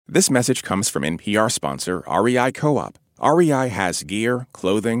This message comes from NPR sponsor REI Co-op. REI has gear,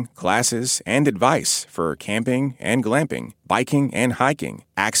 clothing, classes, and advice for camping and glamping, biking and hiking,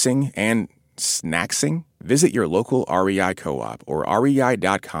 axing and snacksing. Visit your local REI Co-op or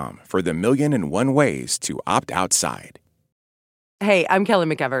rei.com for the 1,000,001 ways to opt outside. Hey, I'm Kelly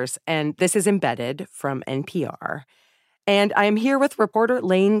McEvers, and this is Embedded from NPR. And I am here with reporter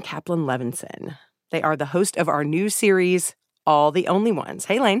Lane Kaplan-Levinson. They are the host of our new series, All the Only Ones.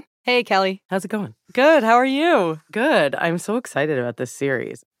 Hey, Lane. Hey, Kelly. How's it going? Good. How are you? Good. I'm so excited about this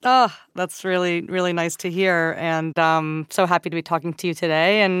series. Oh, that's really, really nice to hear. And so happy to be talking to you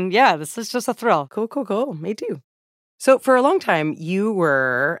today. And yeah, this is just a thrill. Cool. Me too. So for a long time, you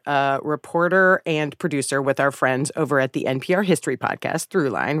were a reporter and producer with our friends over at the NPR History Podcast,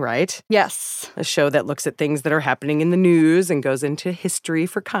 Throughline, right? Yes. A show that looks at things that are happening in the news and goes into history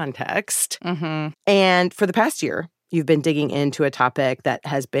for context. Mm-hmm. And for the past year, you've been digging into a topic that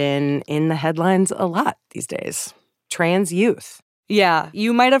has been in the headlines a lot these days: trans youth. Yeah,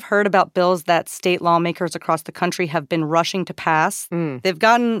 you might have heard about bills that state lawmakers across the country have been rushing to pass. They've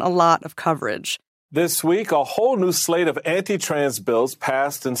gotten a lot of coverage. This week, a whole new slate of anti-trans bills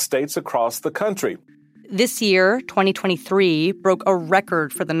passed in states across the country. This year, 2023, broke a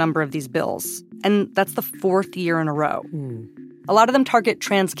record for the number of these bills. And that's the fourth year in a row. A lot of them target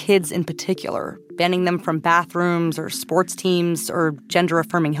trans kids in particular, banning them from bathrooms or sports teams or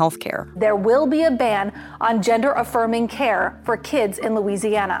gender-affirming health care. There will be a ban on gender-affirming care for kids in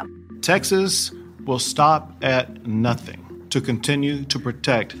Louisiana. Texas will stop at nothing to continue to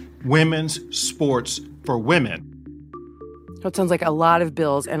protect women's sports for women. It sounds like a lot of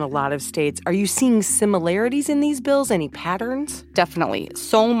bills and a lot of states. Are you seeing similarities in these bills? Any patterns? Definitely.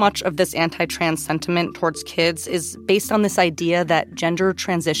 So much of this anti-trans sentiment towards kids is based on this idea that gender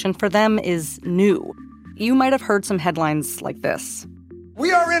transition for them is new. You might have heard some headlines like this.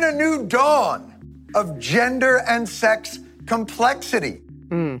 We are in a new dawn of gender and sex complexity.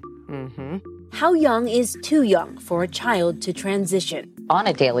 How young is too young for a child to transition? On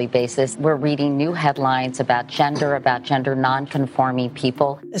a daily basis, we're reading new headlines about gender non-conforming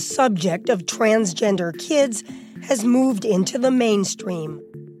people. The subject of transgender kids has moved into the mainstream.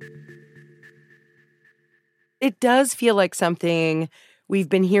 It does feel like something we've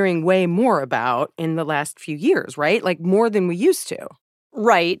been hearing way more about in the last few years, right? Like more than we used to.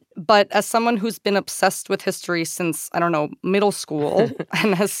 Right. But as someone who's been obsessed with history since, middle school,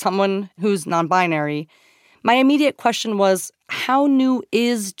 and as someone who's non-binary, my immediate question was, how new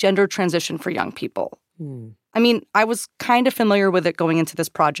is gender transition for young people? I mean, I was kind of familiar with it going into this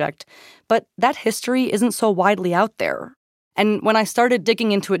project, but that history isn't so widely out there. And when I started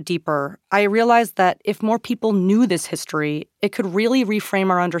digging into it deeper, I realized that if more people knew this history, it could really reframe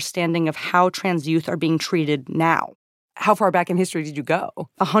our understanding of how trans youth are being treated now. How far back in history did you go?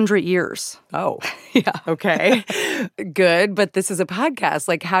 100 years. Oh. Yeah. Okay. Good. But this is a podcast.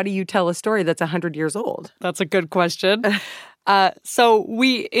 Like, how do you tell a story that's 100 years old? That's a good question. So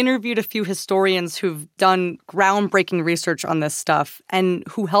we interviewed a few historians who've done groundbreaking research on this stuff and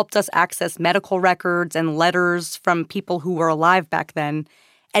who helped us access medical records and letters from people who were alive back then.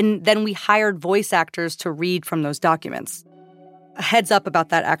 And then we hired voice actors to read from those documents. A heads up about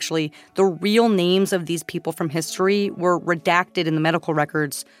that, actually. The real names of these people from history were redacted in the medical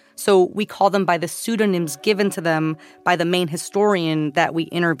records, so we call them by the pseudonyms given to them by the main historian that we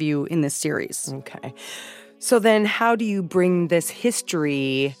interview in this series. Okay. So then how do you bring this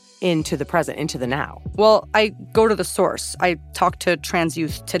history into the present, into the now? Well, I go to the source. I talk to trans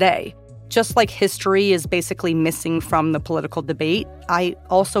youth today. Just like history is basically missing from the political debate, I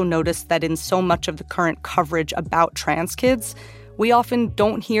also noticed that in so much of the current coverage about trans kids, we often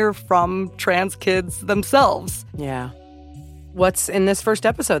don't hear from trans kids themselves. Yeah. What's in this first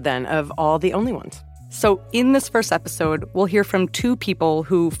episode, then, of All the Only Ones? So in this first episode, we'll hear from two people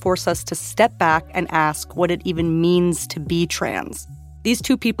who force us to step back and ask what it even means to be trans. These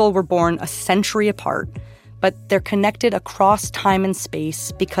two people were born a century apart, but they're connected across time and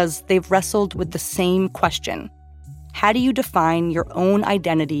space because they've wrestled with the same question. How do you define your own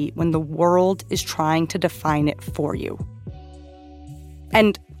identity when the world is trying to define it for you?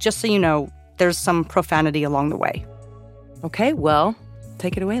 And just so you know, there's some profanity along the way. Okay, well,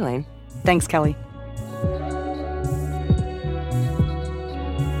 take it away, Lane. Thanks, Kelly.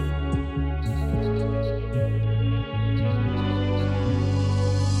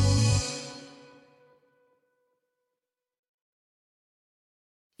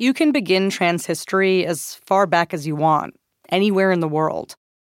 You can begin trans history as far back as you want, anywhere in the world.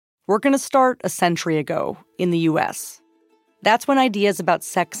 We're going to start a century ago in the U.S. That's when ideas about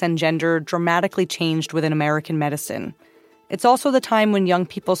sex and gender dramatically changed within American medicine. It's also the time when young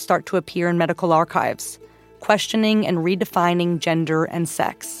people start to appear in medical archives, questioning and redefining gender and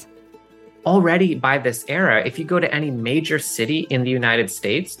sex. Already by this era, if you go to any major city in the United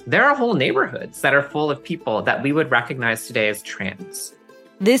States, there are whole neighborhoods that are full of people that we would recognize today as trans.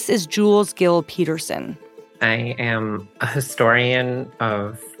 This is Jules Gill Peterson. I am a historian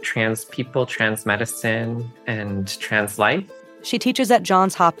of trans people, trans medicine, and trans life. She teaches at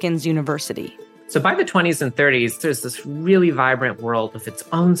Johns Hopkins University. So by the 20s and 30s, there's this really vibrant world with its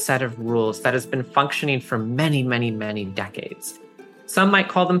own set of rules that has been functioning for many, many, many decades. Some might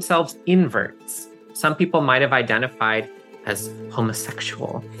call themselves inverts. Some people might have identified as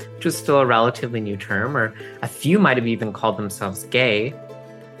homosexual, which is still a relatively new term, or a few might have even called themselves gay.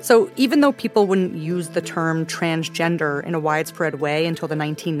 So even though people wouldn't use the term transgender in a widespread way until the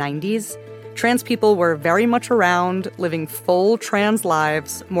 1990s, trans people were very much around, living full trans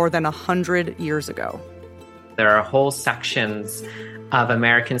lives more than 100 years ago. There are whole sections of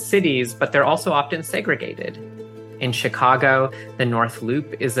American cities, but they're also often segregated. In Chicago, the North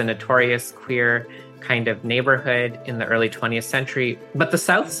Loop is a notorious queer kind of neighborhood in the early 20th century, but the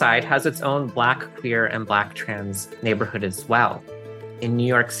South Side has its own Black queer and Black trans neighborhood as well. In New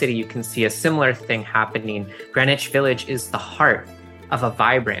York City, you can see a similar thing happening. Greenwich Village is the heart of a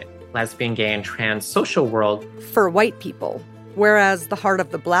vibrant lesbian, gay, and trans social world for white people, whereas the heart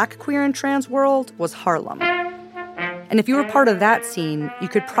of the Black queer and trans world was Harlem. And if you were part of that scene, you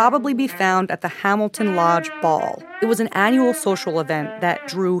could probably be found at the Hamilton Lodge Ball. It was an annual social event that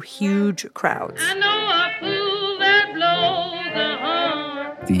drew huge crowds. I know a fool that blows a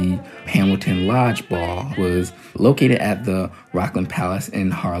horn. The Hamilton Lodge Ball was located at the Rockland Palace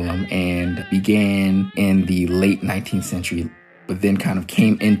in Harlem and began in the late 19th century, but then kind of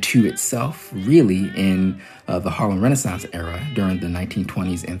came into itself really in the Harlem Renaissance era during the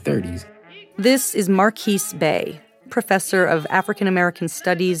 1920s and 30s. This is Marquise Bey, professor of African American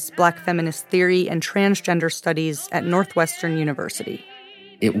Studies, Black feminist theory, and transgender studies at Northwestern University.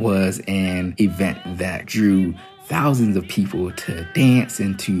 It was an event that drew thousands of people to dance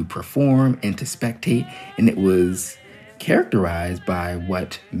and to perform and to spectate, and it was characterized by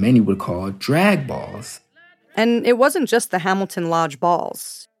what many would call drag balls. And it wasn't just the Hamilton Lodge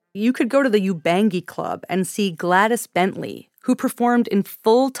balls. You could go to the Ubangi Club and see Gladys Bentley, who performed in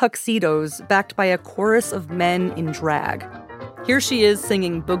full tuxedos backed by a chorus of men in drag. Here she is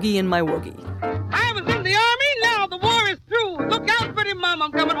singing Boogie in My Woogie. I was in the army, now the war is through. Look out, pretty mama,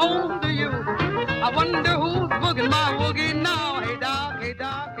 I'm coming home to you. I wonder who's booging my woogie now. Hey, dog, hey,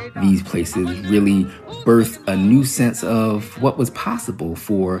 dog, hey, dog. These places really birthed a new sense of what was possible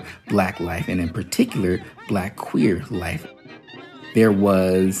for Black life, and in particular, Black queer life. There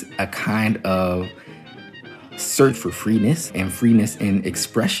was a kind of search for freeness, and freeness in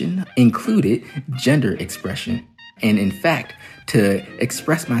expression included gender expression. And in fact, to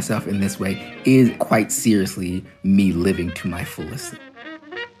express myself in this way is quite seriously me living to my fullest.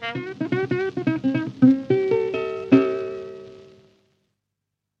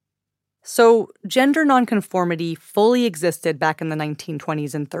 So gender nonconformity fully existed back in the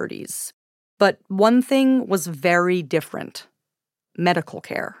 1920s and 30s. But one thing was very different: medical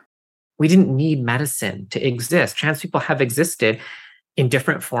care. We didn't need medicine to exist. Trans people have existed in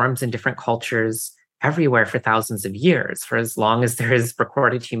different forms in different cultures everywhere for thousands of years, for as long as there is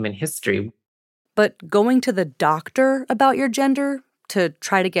recorded human history. But going to the doctor about your gender, to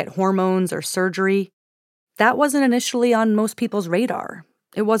try to get hormones or surgery, that wasn't initially on most people's radar.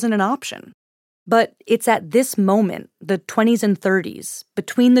 It wasn't an option. But it's at this moment, the 20s and 30s,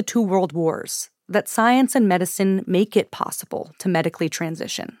 between the two world wars, that science and medicine make it possible to medically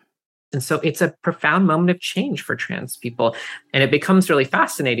transition. And so it's a profound moment of change for trans people. And it becomes really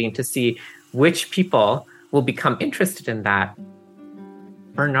fascinating to see which people will become interested in that.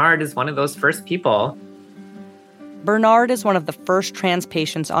 Bernard is one of those first people. Bernard is one of the first trans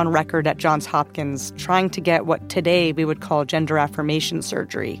patients on record at Johns Hopkins trying to get what today we would call gender affirmation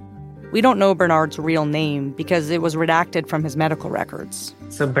surgery. We don't know Bernard's real name because it was redacted from his medical records.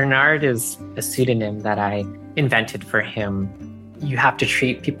 So Bernard is a pseudonym that I invented for him. You have to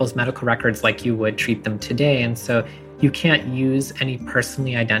treat people's medical records like you would treat them today. And so you can't use any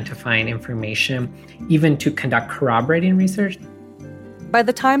personally identifying information, even to conduct corroborating research. By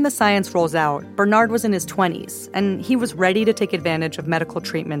the time the science rolls out, Bernard was in his 20s, and he was ready to take advantage of medical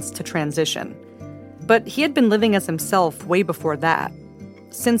treatments to transition. But he had been living as himself way before that,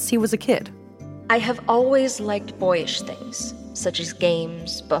 since he was a kid. I have always liked boyish things, such as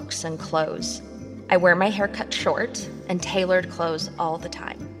games, books, and clothes. I wear my hair cut short and tailored clothes all the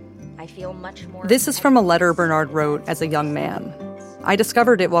time. I feel much more... This is from a letter Bernard wrote as a young man. I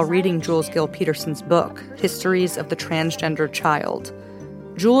discovered it while reading Jules Gill Peterson's book, Histories of the Transgender Child.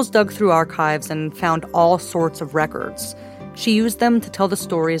 Jules dug through archives and found all sorts of records. She used them to tell the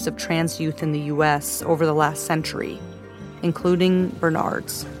stories of trans youth in the U.S. over the last century, including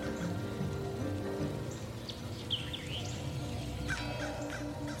Bernard's.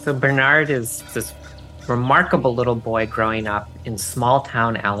 So Bernard is this remarkable little boy growing up in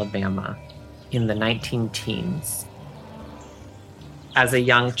small-town Alabama in the 19-teens. As a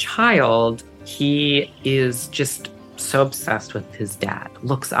young child, he is just so obsessed with his dad,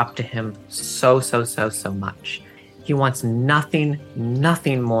 looks up to him so much. He wants nothing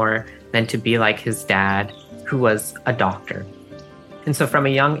more than to be like his dad, who was a doctor. And so from a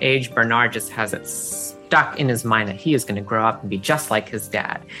young age, Bernard just has it stuck in his mind that he is going to grow up and be just like his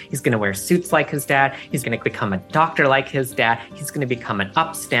dad. He's going to wear suits like his dad. He's going to become a doctor like his dad. He's going to become an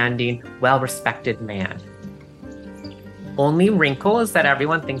upstanding, well-respected man. Only wrinkle is that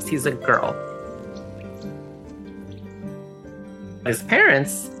everyone thinks he's a girl. His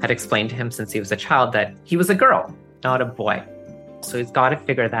parents had explained to him since he was a child that he was a girl, not a boy. So he's got to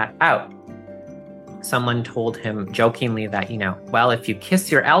figure that out. Someone told him jokingly that, well, if you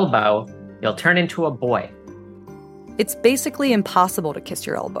kiss your elbow, you'll turn into a boy. It's basically impossible to kiss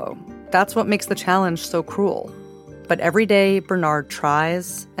your elbow. That's what makes the challenge so cruel. But every day, Bernard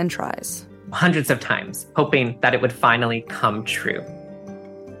tries and tries. Hundreds of times, hoping that it would finally come true.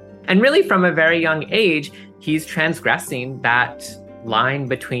 And really, from a very young age, he's transgressing that line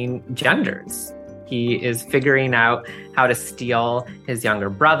between genders. He is figuring out how to steal his younger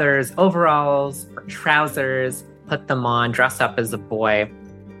brother's overalls or trousers, put them on, dress up as a boy.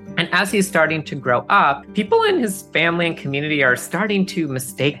 And as he's starting to grow up, people in his family and community are starting to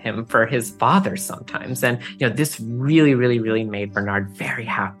mistake him for his father sometimes. And, this really made Bernard very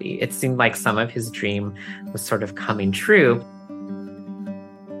happy. It seemed like some of his dream was sort of coming true.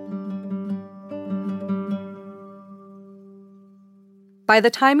 By the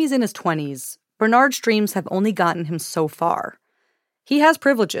time he's in his 20s, Bernard's dreams have only gotten him so far. He has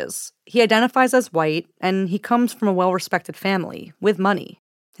privileges. He identifies as white, and he comes from a well-respected family with money.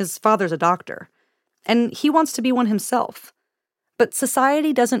 His father's a doctor, and he wants to be one himself. But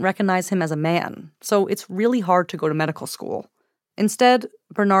society doesn't recognize him as a man, so it's really hard to go to medical school. Instead,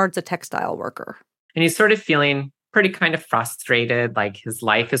 Bernard's a textile worker. And he's sort of feeling pretty kind of frustrated, like his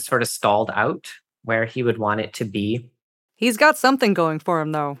life is sort of stalled out where he would want it to be. He's got something going for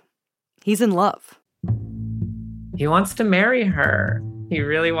him, though. He's in love. He wants to marry her. He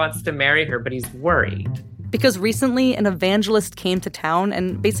really wants to marry her, but he's worried. Because recently, an evangelist came to town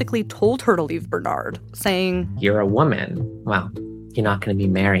and basically told her to leave Bernard, saying, "You're a woman. Well, you're not going to be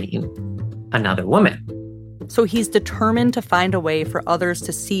marrying another woman." So he's determined to find a way for others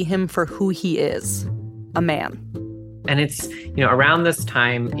to see him for who he is, a man. And it's, around this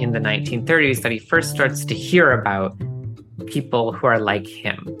time in the 1930s that he first starts to hear about people who are like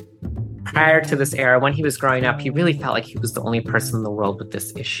him. Prior to this era, when he was growing up, he really felt like he was the only person in the world with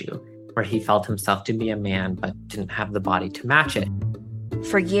this issue, where he felt himself to be a man but didn't have the body to match it.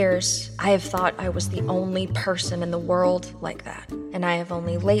 For years, I have thought I was the only person in the world like that, and I have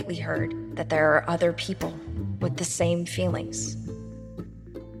only lately heard that there are other people with the same feelings.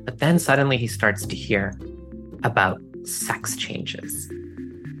 But then suddenly he starts to hear about sex changes.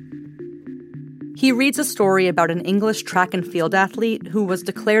 He reads a story about an English track and field athlete who was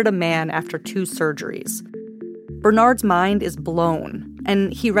declared a man after 2 surgeries. Bernard's mind is blown,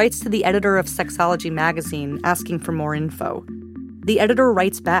 and he writes to the editor of Sexology magazine asking for more info. The editor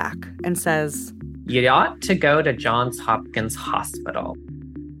writes back and says, "You ought to go to Johns Hopkins Hospital."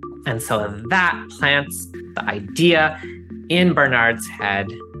 And so that plants the idea in Bernard's head,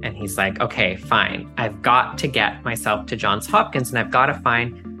 and he's like, okay, fine. I've got to get myself to Johns Hopkins, and I've got to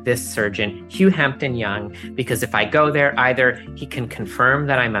find this surgeon, Hugh Hampton Young, because if I go there, either he can confirm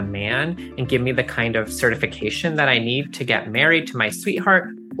that I'm a man and give me the kind of certification that I need to get married to my sweetheart,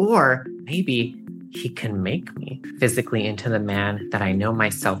 or maybe he can make me physically into the man that I know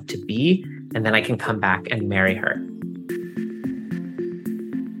myself to be, and then I can come back and marry her.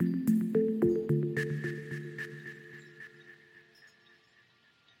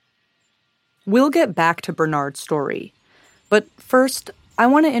 We'll get back to Bernard's story, but first, I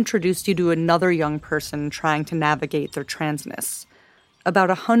want to introduce you to another young person trying to navigate their transness, about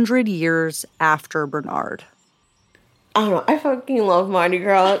 100 years after Bernard. I don't know. I fucking love Mardi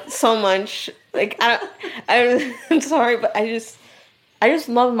Gras so much. I'm sorry, but I just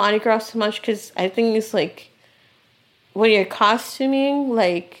love Mardi Gras so much because I think it's like when you're costuming,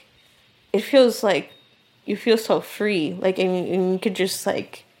 like it feels like you feel so free, like and you could just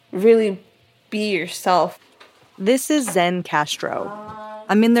like really be yourself. This is Zen Castro.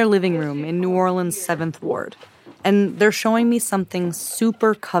 I'm in their living room in New Orleans' 7th Ward, and they're showing me something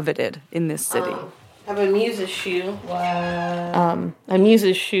super coveted in this city. I have a Muses shoe. Wow. A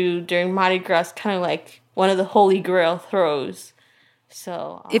Muses shoe during Mardi Gras, kind of like one of the Holy Grail throws.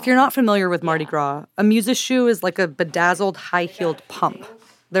 So, if you're not familiar with Mardi Gras, a Muses shoe is like a bedazzled, high-heeled pump.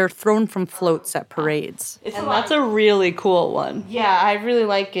 They're thrown from floats at parades. And that's a really cool one. Yeah, I really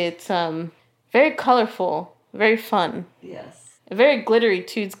like it. It's very colorful, very fun. Yes. Very glittery,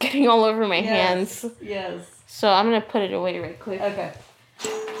 too. It's getting all over my hands. Yes. So I'm going to put it away right quick. Okay.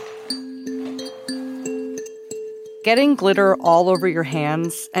 Getting glitter all over your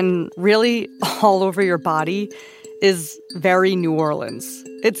hands and really all over your body is very New Orleans.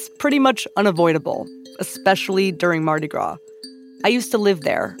 It's pretty much unavoidable, especially during Mardi Gras. I used to live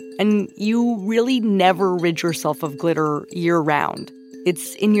there, and you really never rid yourself of glitter year-round.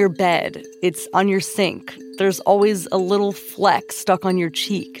 It's in your bed. It's on your sink. There's always a little fleck stuck on your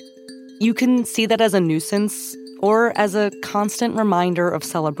cheek. You can see that as a nuisance or as a constant reminder of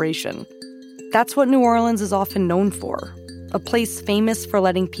celebration. That's what New Orleans is often known for, a place famous for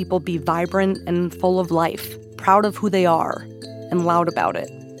letting people be vibrant and full of life, proud of who they are, and loud about it.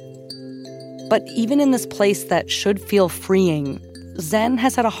 But even in this place that should feel freeing, Zen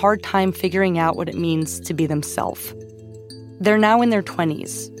has had a hard time figuring out what it means to be themselves. They're now in their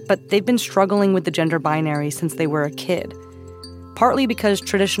 20s, but they've been struggling with the gender binary since they were a kid, partly because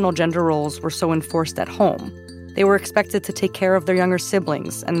traditional gender roles were so enforced at home. They were expected to take care of their younger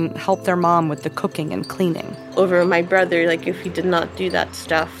siblings and help their mom with the cooking and cleaning. Over my brother, like, if he did not do that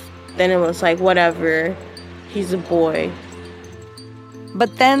stuff, then it was like, whatever, he's a boy.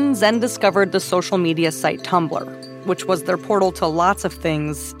 But then Zen discovered the social media site Tumblr, which was their portal to lots of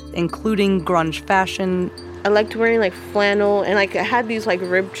things, including grunge fashion. I liked wearing, like, flannel, and, like, I had these, like,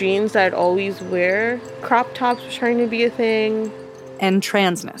 ripped jeans that I'd always wear. Crop tops were trying to be a thing. And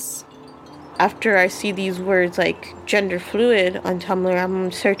transness. After I see these words like gender fluid on Tumblr,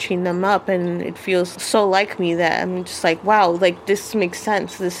 I'm searching them up, and it feels so like me that I'm just like, wow, like, this makes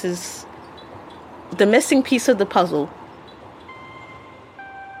sense. This is the missing piece of the puzzle.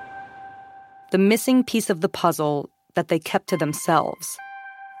 The missing piece of the puzzle that they kept to themselves.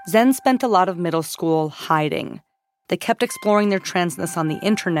 Zen spent a lot of middle school hiding. They kept exploring their transness on the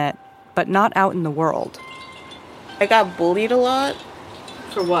internet, but not out in the world. I got bullied a lot.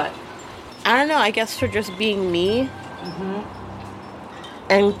 For what? I don't know, I guess for just being me.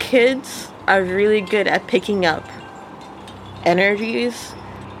 Mm-hmm. And kids are really good at picking up energies.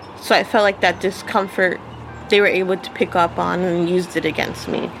 So I felt like that discomfort they were able to pick up on and used it against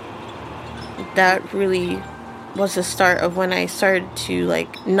me. That really was the start of when I started to,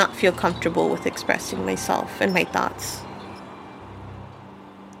 like, not feel comfortable with expressing myself and my thoughts.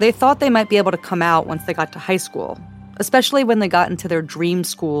 They thought they might be able to come out once they got to high school, especially when they got into their dream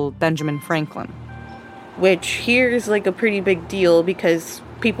school, Benjamin Franklin. Which here is, like, a pretty big deal because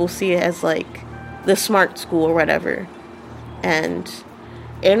people see it as, like, the smart school or whatever. And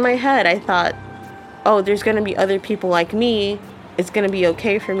in my head, I thought, oh, there's going to be other people like me. It's going to be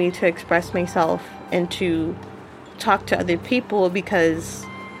okay for me to express myself and to talk to other people because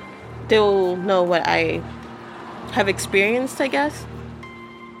they'll know what I have experienced, I guess.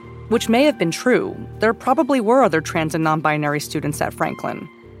 Which may have been true. There probably were other trans and non-binary students at Franklin.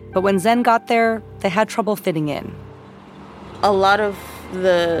 But when Zen got there, they had trouble fitting in. A lot of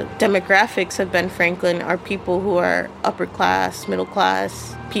the demographics of Ben Franklin are people who are upper class, middle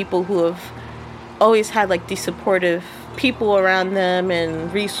class, people who have always had, like, these supportive people around them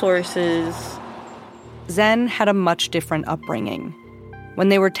and resources. Zen had a much different upbringing. When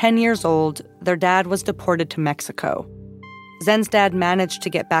they were 10 years old, their dad was deported to Mexico. Zen's dad managed to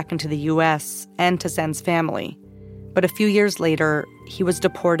get back into the U.S. and to Zen's family. But a few years later, he was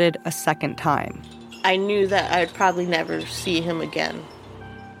deported a second time. I knew that I'd probably never see him again.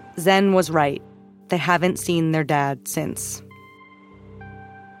 Zen was right. They haven't seen their dad since.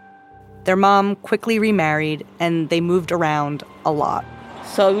 Their mom quickly remarried, and they moved around a lot.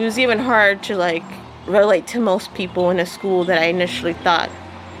 So it was even hard to, like, relate to most people in a school that I initially thought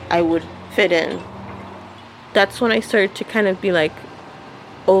I would fit in. That's when I started to kind of be, like,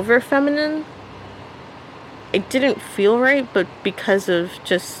 over feminine. It didn't feel right, but because of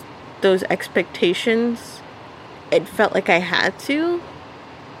just those expectations, it felt like I had to,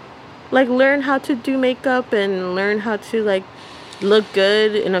 like, learn how to do makeup and learn how to, like, look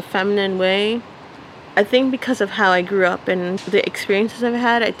good in a feminine way. I think because of how I grew up and the experiences I've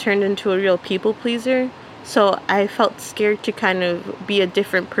had, I turned into a real people pleaser. So I felt scared to kind of be a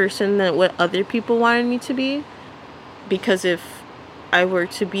different person than what other people wanted me to be. Because if I were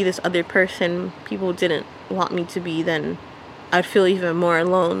to be this other person people didn't want me to be, then I'd feel even more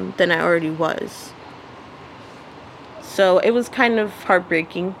alone than I already was. So it was kind of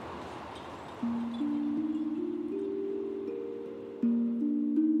heartbreaking.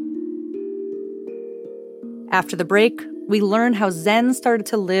 After the break, we learn how Zen started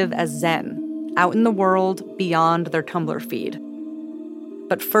to live as Zen, out in the world beyond their Tumblr feed.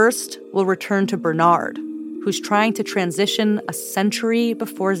 But first, we'll return to Bernard, who's trying to transition a century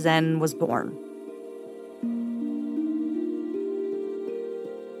before Zen was born.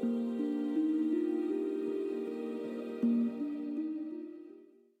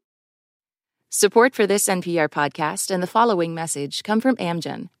 Support for this NPR podcast and the following message come from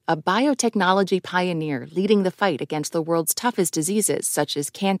Amgen, a biotechnology pioneer leading the fight against the world's toughest diseases such as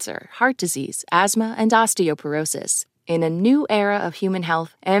cancer, heart disease, asthma, and osteoporosis. In a new era of human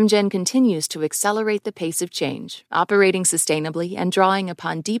health, Amgen continues to accelerate the pace of change, operating sustainably and drawing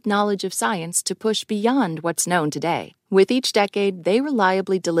upon deep knowledge of science to push beyond what's known today. With each decade, they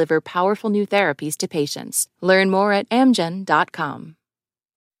reliably deliver powerful new therapies to patients. Learn more at amgen.com.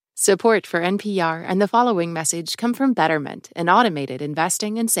 Support for NPR and the following message come from Betterment, an automated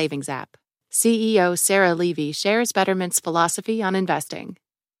investing and savings app. CEO Sarah Levy shares Betterment's philosophy on investing.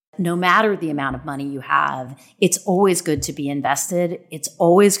 No matter the amount of money you have, it's always good to be invested. It's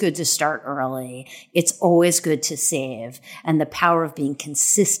always good to start early. It's always good to save. And the power of being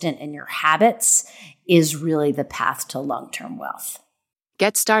consistent in your habits is really the path to long-term wealth.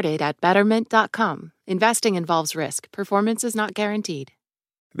 Get started at Betterment.com. Investing involves risk. Performance is not guaranteed.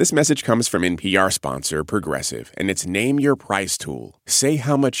 This message comes from NPR sponsor Progressive and its Name Your Price tool. Say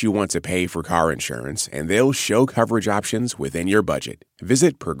how much you want to pay for car insurance, and they'll show coverage options within your budget.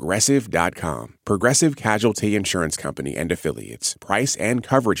 Visit Progressive.com. Progressive Casualty Insurance Company and Affiliates. Price and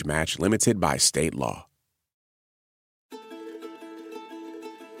coverage match limited by state law.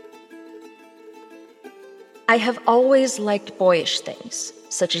 I have always liked boyish things,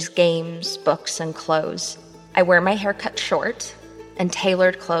 such as games, books, and clothes. I wear my hair cut short and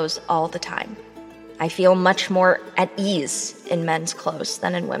tailored clothes all the time. I feel much more at ease in men's clothes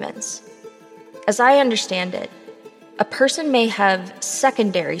than in women's. As I understand it, a person may have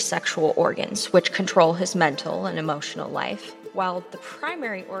secondary sexual organs which control his mental and emotional life, while the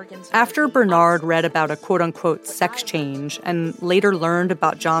primary organs... After Bernard read about a quote-unquote sex change and later learned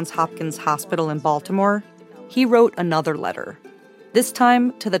about Johns Hopkins Hospital in Baltimore, he wrote another letter, this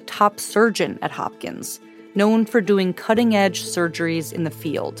time to the top surgeon at Hopkins, known for doing cutting-edge surgeries in the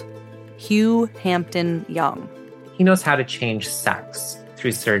field, Hugh Hampton Young. He knows how to change sex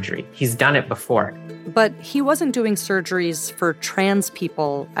through surgery. He's done it before. But he wasn't doing surgeries for trans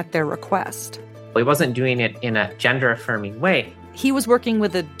people at their request. He wasn't doing it in a gender-affirming way. He was working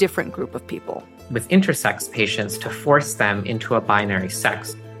with a different group of people. With intersex patients to force them into a binary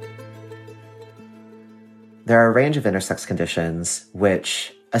sex. There are a range of intersex conditions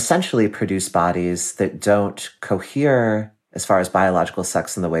which essentially produce bodies that don't cohere as far as biological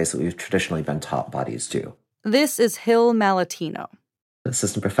sex in the ways that we've traditionally been taught bodies do. This is Hill Malatino,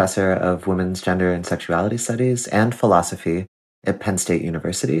 assistant professor of women's gender and sexuality studies and philosophy at Penn State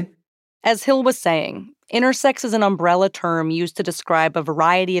University. As Hill was saying, intersex is an umbrella term used to describe a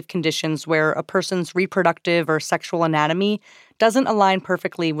variety of conditions where a person's reproductive or sexual anatomy doesn't align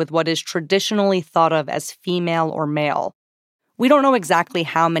perfectly with what is traditionally thought of as female or male. We don't know exactly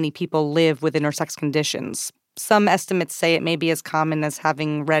how many people live with intersex conditions. Some estimates say it may be as common as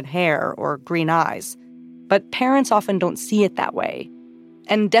having red hair or green eyes. But parents often don't see it that way.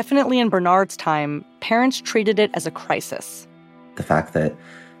 And definitely in Bernard's time, parents treated it as a crisis. The fact that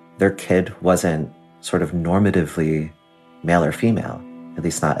their kid wasn't sort of normatively male or female, at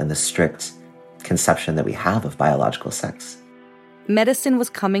least not in the strict conception that we have of biological sex. Medicine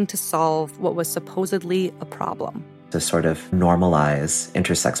was coming to solve what was supposedly a problem. To sort of normalize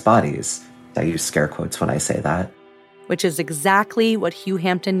intersex bodies. I use scare quotes when I say that. Which is exactly what Hugh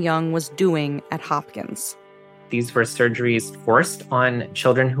Hampton Young was doing at Hopkins. These were surgeries forced on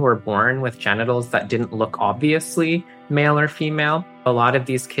children who were born with genitals that didn't look obviously male or female. A lot of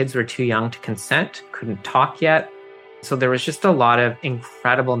these kids were too young to consent, couldn't talk yet. So there was just a lot of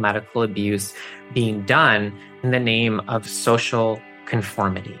incredible medical abuse being done in the name of social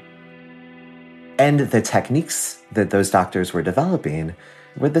conformity. And the techniques that those doctors were developing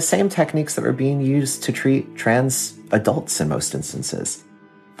were the same techniques that were being used to treat trans adults in most instances.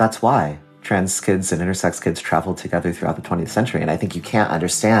 That's why trans kids and intersex kids traveled together throughout the 20th century. And I think you can't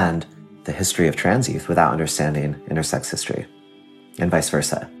understand the history of trans youth without understanding intersex history, and vice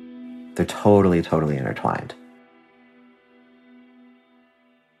versa. They're totally, totally intertwined.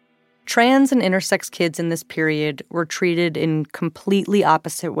 Trans and intersex kids in this period were treated in completely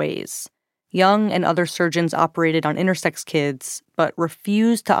opposite ways. Young and other surgeons operated on intersex kids, but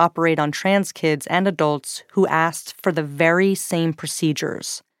refused to operate on trans kids and adults who asked for the very same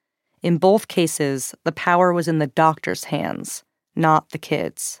procedures. In both cases, the power was in the doctor's hands, not the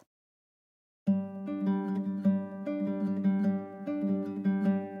kids.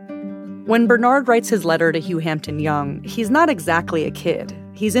 When Bernard writes his letter to Hugh Hampton Young, he's not exactly a kid.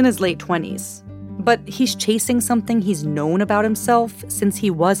 He's in his late 20s. But he's chasing something he's known about himself since he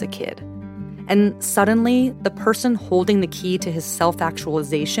was a kid. And suddenly, the person holding the key to his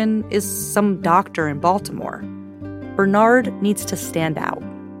self-actualization is some doctor in Baltimore. Bernard needs to stand out.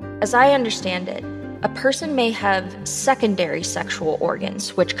 As I understand it, a person may have secondary sexual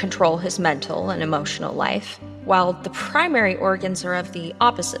organs which control his mental and emotional life, while the primary organs are of the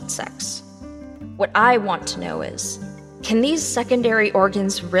opposite sex. What I want to know is, can these secondary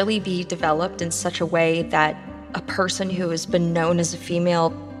organs really be developed in such a way that a person who has been known as a female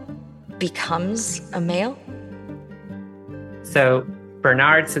becomes a male? So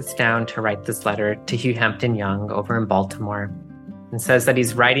Bernard sits down to write this letter to Hugh Hampton Young over in Baltimore and says that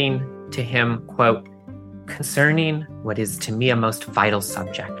he's writing to him, quote, concerning what is to me a most vital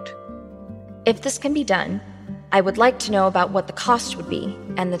subject. If this can be done, I would like to know about what the cost would be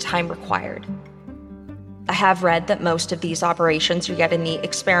and the time required. I have read that most of these operations are yet in the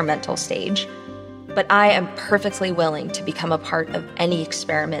experimental stage, but I am perfectly willing to become a part of any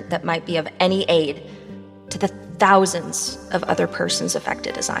experiment that might be of any aid to the thousands of other persons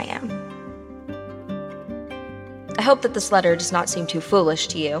affected as I am. I hope that this letter does not seem too foolish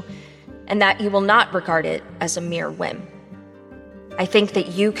to you, and that you will not regard it as a mere whim. I think that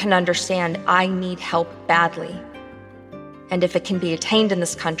you can understand I need help badly, and if it can be attained in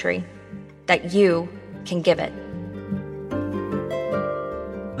this country, that you can give it.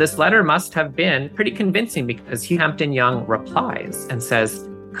 This letter must have been pretty convincing because Hugh Hampton Young replies and says,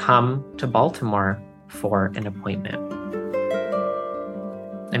 come to Baltimore for an appointment.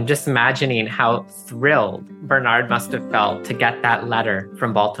 I'm just imagining how thrilled Bernard must have felt to get that letter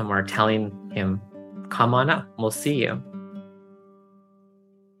from Baltimore telling him, come on up, we'll see you.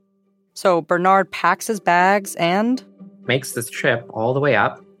 So Bernard packs his bags and makes this trip all the way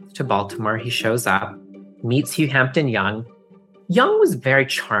up to Baltimore. He shows up, meets Hugh Hampton Young. Young was very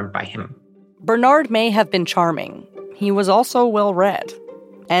charmed by him. Bernard may have been charming. He was also well-read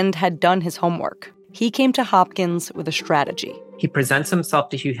and had done his homework. He came to Hopkins with a strategy. He presents himself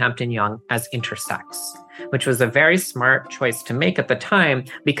to Hugh Hampton Young as intersex, which was a very smart choice to make at the time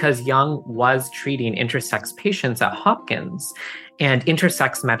because Young was treating intersex patients at Hopkins, and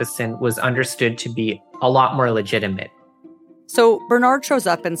intersex medicine was understood to be a lot more legitimate. So Bernard shows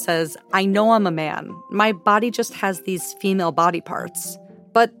up and says, I know I'm a man. My body just has these female body parts,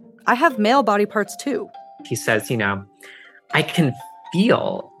 but I have male body parts too. He says, I can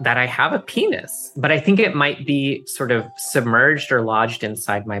feel that I have a penis, but I think it might be sort of submerged or lodged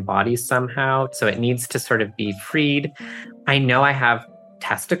inside my body somehow. So it needs to sort of be freed. I know I have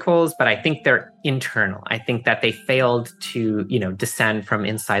testicles, but I think they're internal. I think that they failed to, descend from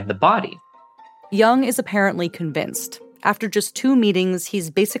inside the body. Young is apparently convinced. After just 2 meetings,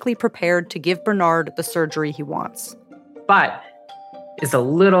 he's basically prepared to give Bernard the surgery he wants. But is a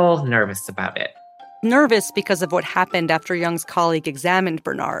little nervous about it. Nervous because of what happened after Young's colleague examined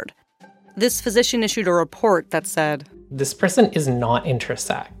Bernard. This physician issued a report that said, this person is not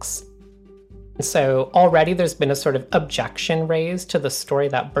intersex. So already there's been a sort of objection raised to the story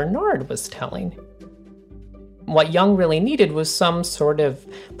that Bernard was telling. What Young really needed was some sort of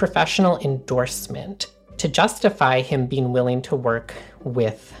professional endorsement to justify him being willing to work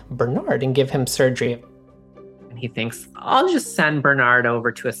with Bernard and give him surgery. And he thinks, I'll just send Bernard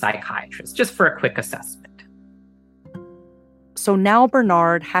over to a psychiatrist just for a quick assessment. So now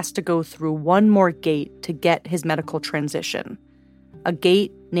Bernard has to go through one more gate to get his medical transition. A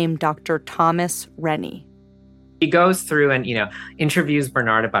gate named Dr. Thomas Rennie. He goes through and, interviews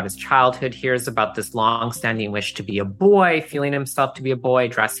Bernard about his childhood, hears about this long-standing wish to be a boy, feeling himself to be a boy,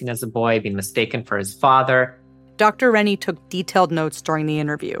 dressing as a boy, being mistaken for his father. Dr. Rennie took detailed notes during the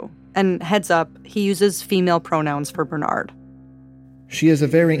interview. And heads up, he uses female pronouns for Bernard. She has a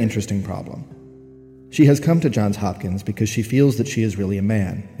very interesting problem. She has come to Johns Hopkins because she feels that she is really a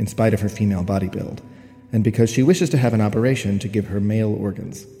man, in spite of her female body build, and because she wishes to have an operation to give her male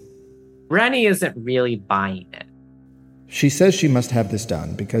organs. Rennie isn't really buying it. She says she must have this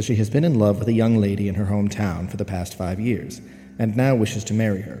done because she has been in love with a young lady in her hometown for the past 5 years, and now wishes to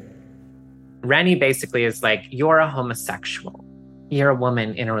marry her. Rennie basically is like, you're a homosexual. You're a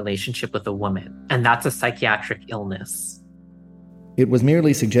woman in a relationship with a woman, and that's a psychiatric illness. It was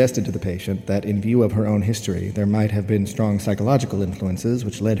merely suggested to the patient that in view of her own history, there might have been strong psychological influences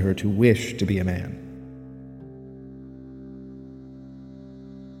which led her to wish to be a man.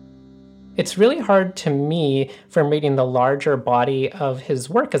 It's really hard to me, from reading the larger body of his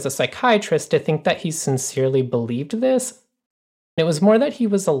work as a psychiatrist, to think that he sincerely believed this. It was more that he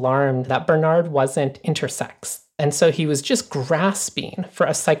was alarmed that Bernard wasn't intersex, and so he was just grasping for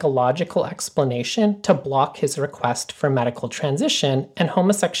a psychological explanation to block his request for medical transition, and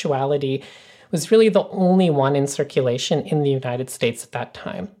homosexuality was really the only one in circulation in the United States at that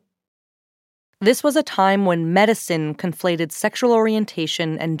time. This was a time when medicine conflated sexual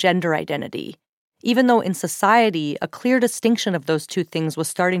orientation and gender identity, even though in society a clear distinction of those two things was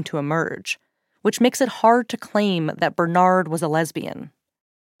starting to emerge, which makes it hard to claim that Bernard was a lesbian.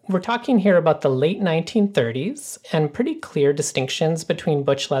 We're talking here about the late 1930s and pretty clear distinctions between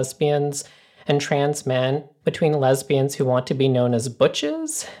butch lesbians and trans men, between lesbians who want to be known as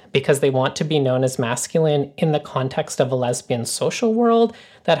butches because they want to be known as masculine in the context of a lesbian social world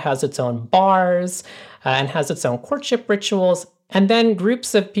that has its own bars and has its own courtship rituals, and then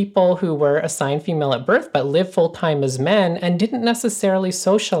groups of people who were assigned female at birth but lived full-time as men and didn't necessarily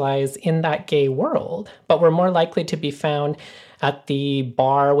socialize in that gay world, but were more likely to be found at the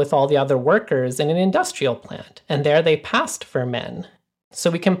bar with all the other workers in an industrial plant, and there they passed for men. So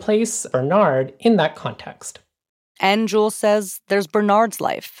we can place Bernard in that context. And Jules says there's Bernard's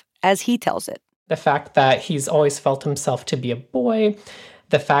life, as he tells it. The fact that he's always felt himself to be a boy,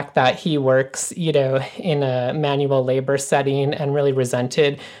 the fact that he works, in a manual labor setting and really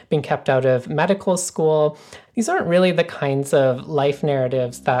resented being kept out of medical school. These aren't really the kinds of life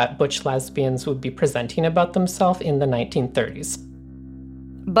narratives that butch lesbians would be presenting about themselves in the 1930s.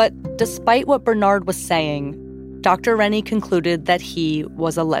 But despite what Bernard was saying, Dr. Rennie concluded that he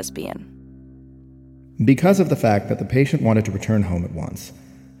was a lesbian. Because of the fact that the patient wanted to return home at once,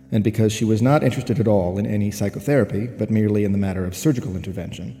 and because she was not interested at all in any psychotherapy, but merely in the matter of surgical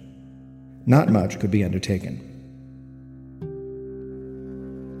intervention, not much could be undertaken.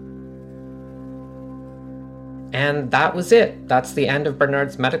 And that was it. That's the end of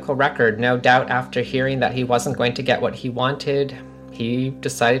Bernard's medical record. No doubt after hearing that he wasn't going to get what he wanted, he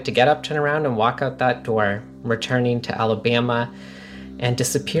decided to get up, turn around, and walk out that door, returning to Alabama and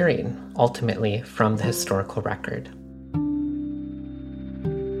disappearing, ultimately, from the historical record.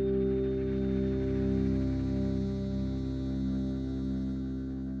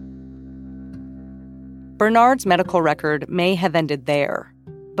 Bernard's medical record may have ended there,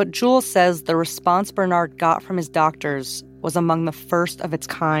 but Jules says the response Bernard got from his doctors was among the first of its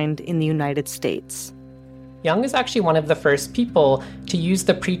kind in the United States. Jung is actually one of the first people to use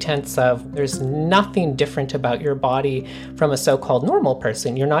the pretense of there's nothing different about your body from a so-called normal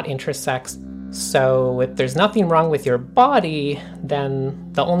person. You're not intersex. So if there's nothing wrong with your body,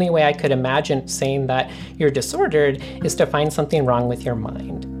 then the only way I could imagine saying that you're disordered is to find something wrong with your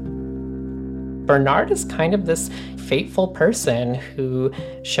mind. Bernard is kind of this fateful person who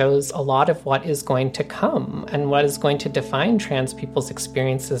shows a lot of what is going to come and what is going to define trans people's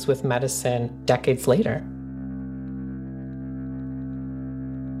experiences with medicine decades later.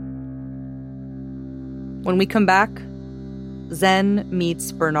 When we come back, Zen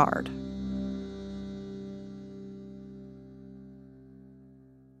meets Bernard.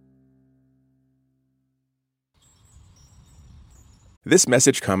 This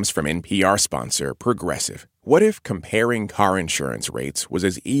message comes from NPR sponsor Progressive. What if comparing car insurance rates was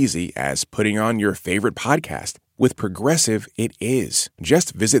as easy as putting on your favorite podcast? With Progressive, it is.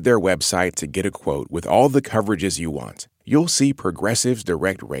 Just visit their website to get a quote with all the coverages you want. You'll see Progressive's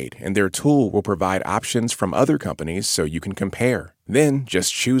direct rate, and their tool will provide options from other companies so you can compare. Then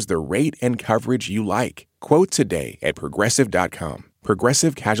just choose the rate and coverage you like. Quote today at Progressive.com.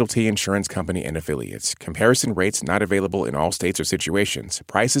 Progressive Casualty Insurance Company and Affiliates. Comparison rates not available in all states or situations.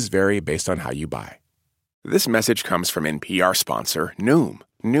 Prices vary based on how you buy. This message comes from NPR sponsor Noom.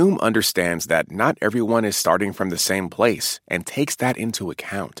 Noom understands that not everyone is starting from the same place and takes that into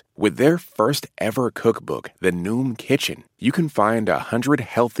account. With their first ever cookbook, The Noom Kitchen, you can find 100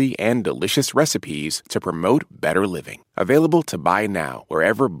 healthy and delicious recipes to promote better living. Available to buy now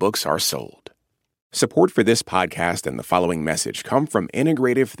wherever books are sold. Support for this podcast and the following message come from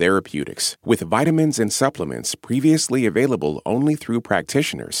Integrative Therapeutics, with vitamins and supplements previously available only through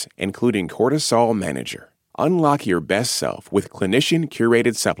practitioners, including Cortisol Manager. Unlock your best self with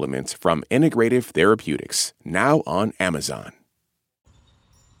clinician-curated supplements from Integrative Therapeutics, now on Amazon.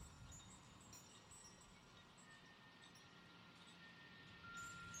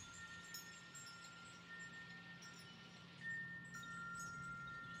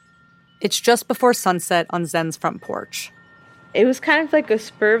 It's just before sunset on Zen's front porch. It was kind of like a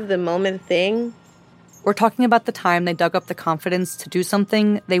spur of the moment thing. We're talking about the time they dug up the confidence to do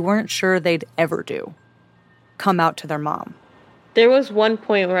something they weren't sure they'd ever do. Come out to their mom. There was one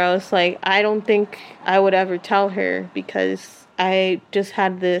point where I was like, I don't think I would ever tell her because I just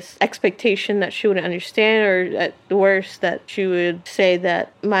had this expectation that she wouldn't understand, or at the worst that she would say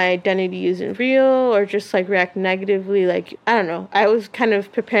that my identity isn't real or just like react negatively. Like, I don't know. I was kind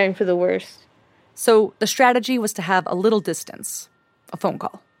of preparing for the worst. So the strategy was to have a little distance, a phone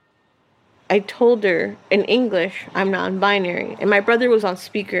call. I told her in English, I'm non-binary, and my brother was on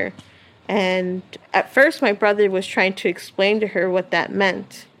speaker. And at first, my brother was trying to explain to her what that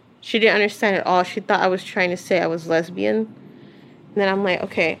meant. She didn't understand at all. She thought I was trying to say I was lesbian. And then I'm like,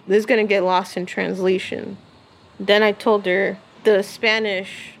 okay, this is going to get lost in translation. Then I told her the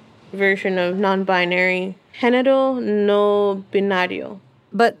Spanish version of non-binary, género no binario.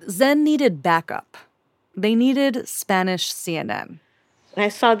 But Zen needed backup. They needed Spanish CNN. And I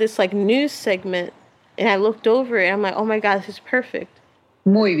saw this like news segment, and I looked over it, and I'm like, oh my God, this is perfect.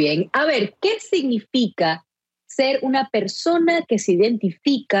 Muy bien. A ver, ¿qué significa ser una persona que se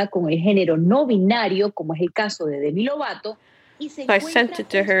identifica con el género no binario, como es el caso de Demi Lovato? So I sent it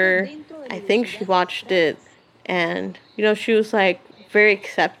to her. I think she watched it, and, you know, she was like very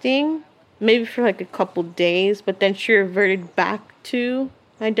accepting, maybe for like a couple days, but then she reverted back to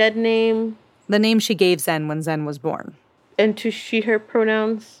my dead name. The name she gave Zen when Zen was born. And to she, her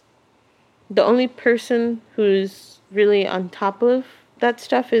pronouns. The only person who's really on top of that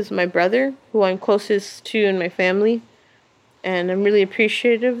stuff is my brother, who I'm closest to in my family. And I'm really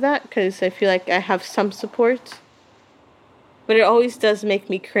appreciative of that because I feel like I have some support. But it always does make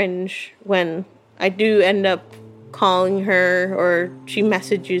me cringe when I do end up calling her or she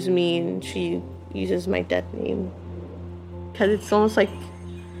messages me and she uses my dead name. Because it's almost like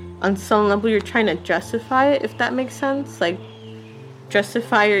on some level you're trying to justify it, if that makes sense. Like,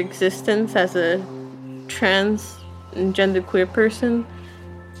 justify your existence as a trans and genderqueer person.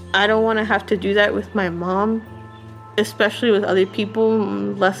 I don't want to have to do that with my mom, especially with other people,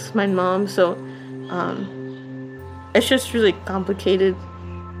 less my mom. So it's just really complicated.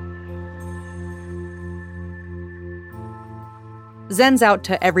 Zen's out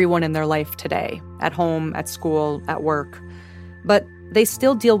to everyone in their life today, at home, at school, at work. But they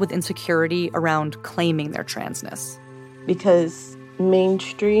still deal with insecurity around claiming their transness. Because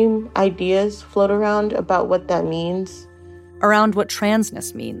mainstream ideas float around about what that means. Around what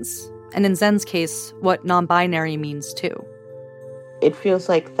transness means, and in Zen's case, what non-binary means too. It feels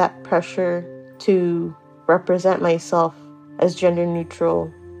like that pressure to represent myself as gender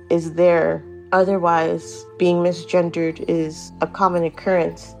neutral is there. Otherwise, being misgendered is a common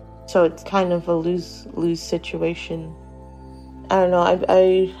occurrence. So it's kind of a lose-lose situation. I don't know,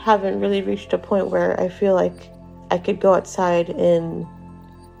 I haven't really reached a point where I feel like I could go outside and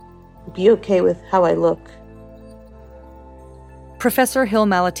be okay with how I look. Professor Hill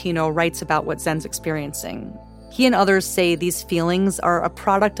Malatino writes about what Zen's experiencing. He and others say these feelings are a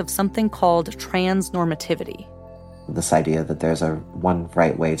product of something called transnormativity. This idea that there's a one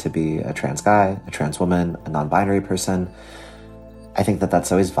right way to be a trans guy, a trans woman, a non-binary person. I think that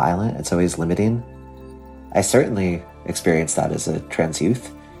that's always violent. It's always limiting. I certainly experienced that as a trans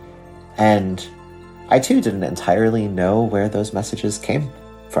youth. And I too didn't entirely know where those messages came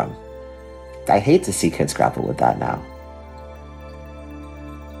from. I hate to see kids grapple with that now.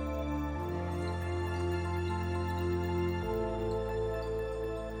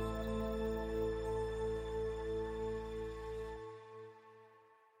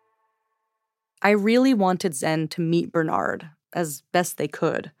 I really wanted Zen to meet Bernard as best they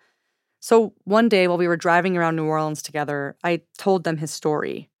could. So one day while we were driving around New Orleans together, I told them his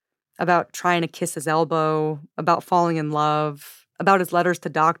story about trying to kiss his elbow, about falling in love, about his letters to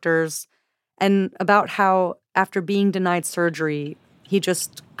doctors, and about how, after being denied surgery, he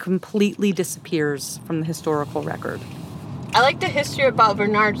just completely disappears from the historical record. I like the history about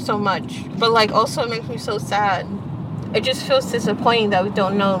Bernard so much, but also it makes me so sad. It just feels disappointing that we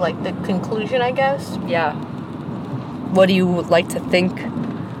don't know the conclusion, I guess. Yeah. What do you like to think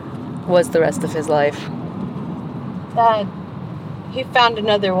was the rest of his life? That he found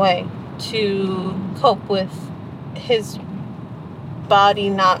another way to cope with his body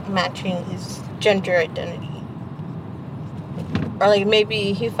not matching his gender identity. Or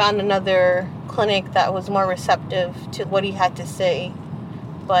maybe he found another clinic that was more receptive to what he had to say.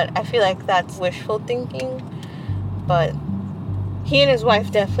 But I feel like that's wishful thinking. But he and his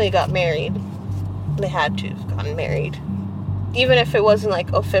wife definitely got married. They had to have gotten married. Even if it wasn't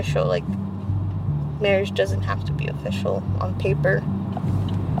official, marriage doesn't have to be official on paper.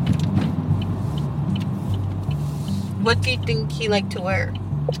 What do you think he liked to wear?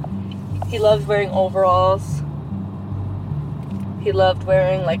 He loved wearing overalls. He loved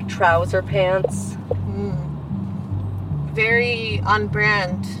wearing, like, trouser pants. Very on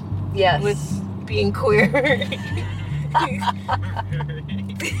brand. Yes. With being queer.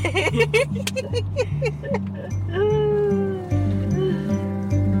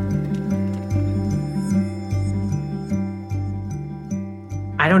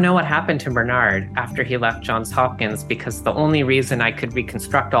 I don't know what happened to Bernard after he left Johns Hopkins, because the only reason I could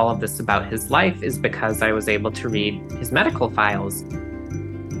reconstruct all of this about his life is because I was able to read his medical files.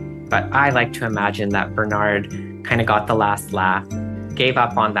 But I like to imagine that Bernard kind of got the last laugh, gave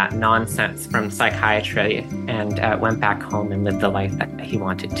up on that nonsense from psychiatry, and went back home and lived the life that he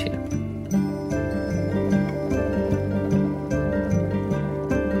wanted to.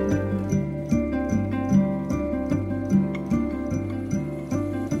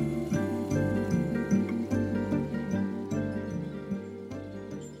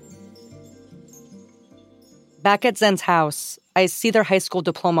 Back at Zen's house, I see their high school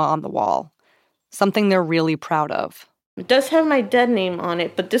diploma on the wall, something they're really proud of. It does have my dead name on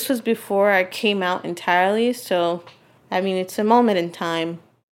it, but this was before I came out entirely, so, I mean, it's a moment in time.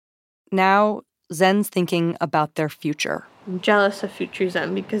 Now, Zen's thinking about their future. I'm jealous of future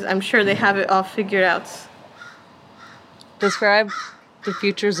Zen because I'm sure they have it all figured out. Describe the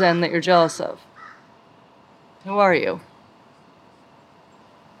future Zen that you're jealous of. Who are you?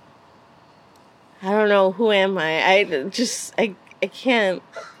 I don't know. Who am I? I can't.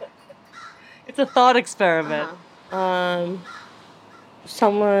 It's a thought experiment.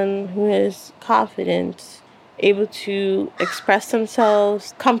 Someone who is confident, able to express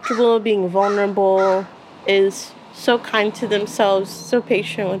themselves, comfortable being vulnerable, is so kind to themselves, so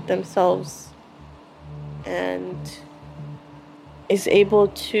patient with themselves, and is able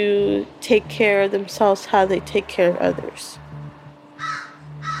to take care of themselves how they take care of others.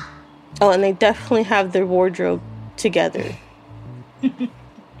 Oh, and they definitely have their wardrobe together.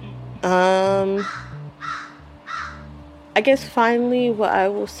 I guess finally what I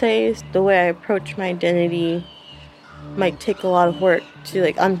will say is the way I approach my identity might take a lot of work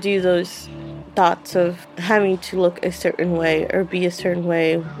to undo those thoughts of having to look a certain way or be a certain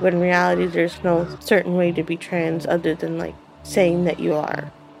way, when in reality there's no certain way to be trans other than saying that you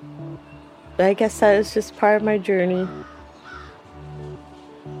are. But I guess that is just part of my journey.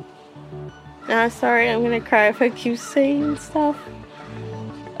 Sorry, I'm gonna cry if I keep saying stuff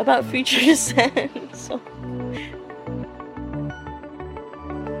about future Zen. So.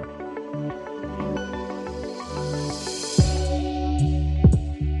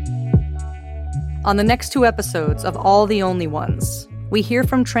 On the next 2 episodes of All the Only Ones, we hear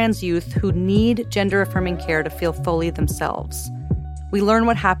from trans youth who need gender-affirming care to feel fully themselves. We learn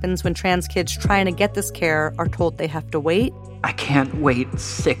what happens when trans kids trying to get this care are told they have to wait. I can't wait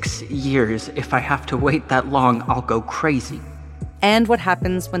 6 years. If I have to wait that long, I'll go crazy. And what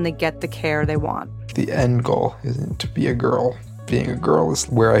happens when they get the care they want. The end goal isn't to be a girl. Being a girl is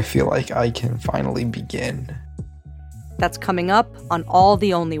where I feel like I can finally begin. That's coming up on All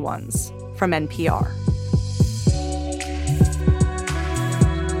the Only Ones from NPR.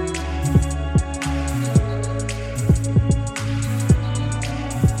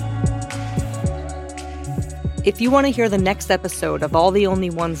 If you want to hear the next episode of All the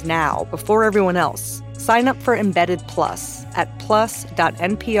Only Ones now, before everyone else, sign up for Embedded Plus at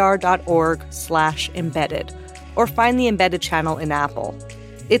plus.npr.org/embedded, or find the Embedded channel in Apple.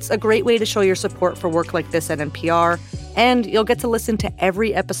 It's a great way to show your support for work like this at NPR, and you'll get to listen to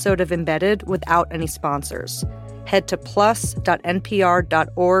every episode of Embedded without any sponsors. Head to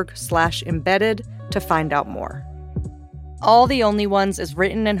plus.npr.org/embedded to find out more. All the Only Ones is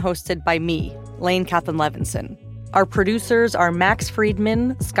written and hosted by me, Lane Kaplan Levinson. Our producers are Max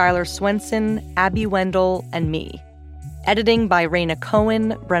Friedman, Skylar Swenson, Abby Wendell, and me. Editing by Raina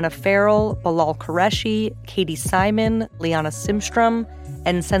Cohen, Brenna Farrell, Bilal Qureshi, Katie Simon, Liana Simstrom,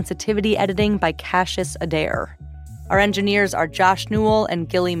 and sensitivity editing by Cassius Adair. Our engineers are Josh Newell and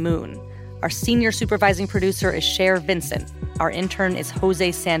Gilly Moon. Our senior supervising producer is Cher Vincent. Our intern is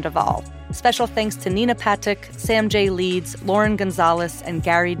Jose Sandoval. Special thanks to Nina Patek, Sam J. Leeds, Lauren Gonzalez, and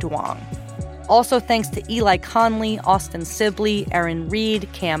Gary Duong. Also thanks to Eli Conley, Austin Sibley, Erin Reed,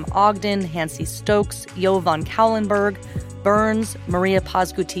 Cam Ogden, Hansi Stokes, Yo von Kaulenberg, Burns, Maria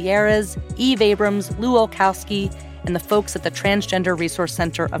Paz Gutierrez, Eve Abrams, Lou Olkowski, and the folks at the Transgender Resource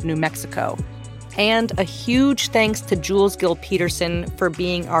Center of New Mexico. And a huge thanks to Jules Gill Peterson for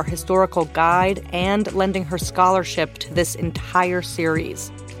being our historical guide and lending her scholarship to this entire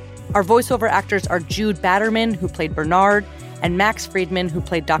series. Our voiceover actors are Jude Batterman, who played Bernard, and Max Friedman, who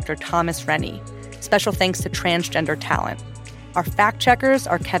played Dr. Thomas Rennie. Special thanks to transgender talent. Our fact-checkers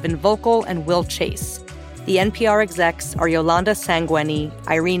are Kevin Vogel and Will Chase. The NPR execs are Yolanda Sangweni,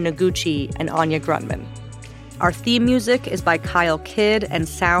 Irene Noguchi, and Anya Grunman. Our theme music is by Kyle Kidd and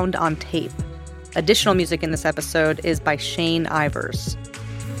Sound on Tape. Additional music in this episode is by Shane Ivers.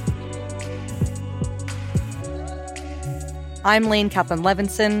 I'm Lane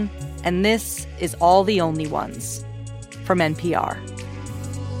Kaplan-Levinson, and this is All the Only Ones from NPR.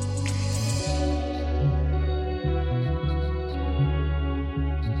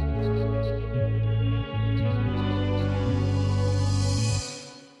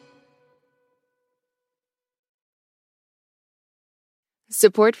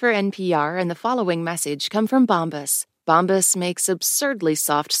 Support for NPR and the following message come from Bombas. Bombas makes absurdly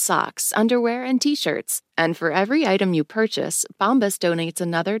soft socks, underwear, and T-shirts. And for every item you purchase, Bombas donates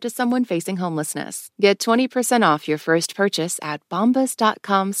another to someone facing homelessness. Get 20% off your first purchase at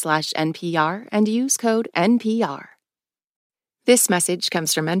bombas.com/NPR and use code NPR. This message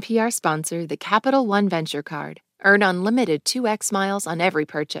comes from NPR sponsor, the Capital One Venture Card. Earn unlimited 2x miles on every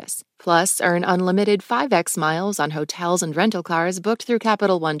purchase. Plus, earn unlimited 5x miles on hotels and rental cars booked through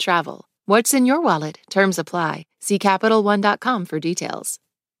Capital One Travel. What's in your wallet? Terms apply. See CapitalOne.com for details.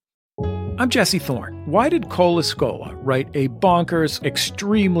 I'm Jesse Thorne. Why did Cole Escola write a bonkers,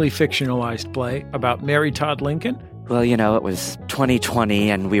 extremely fictionalized play about Mary Todd Lincoln? Well, it was 2020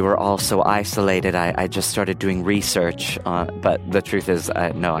 and we were all so isolated. I just started doing research, but the truth is,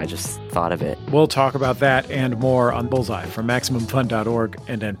 I just thought of it. We'll talk about that and more on Bullseye from MaximumFun.org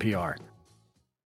and NPR.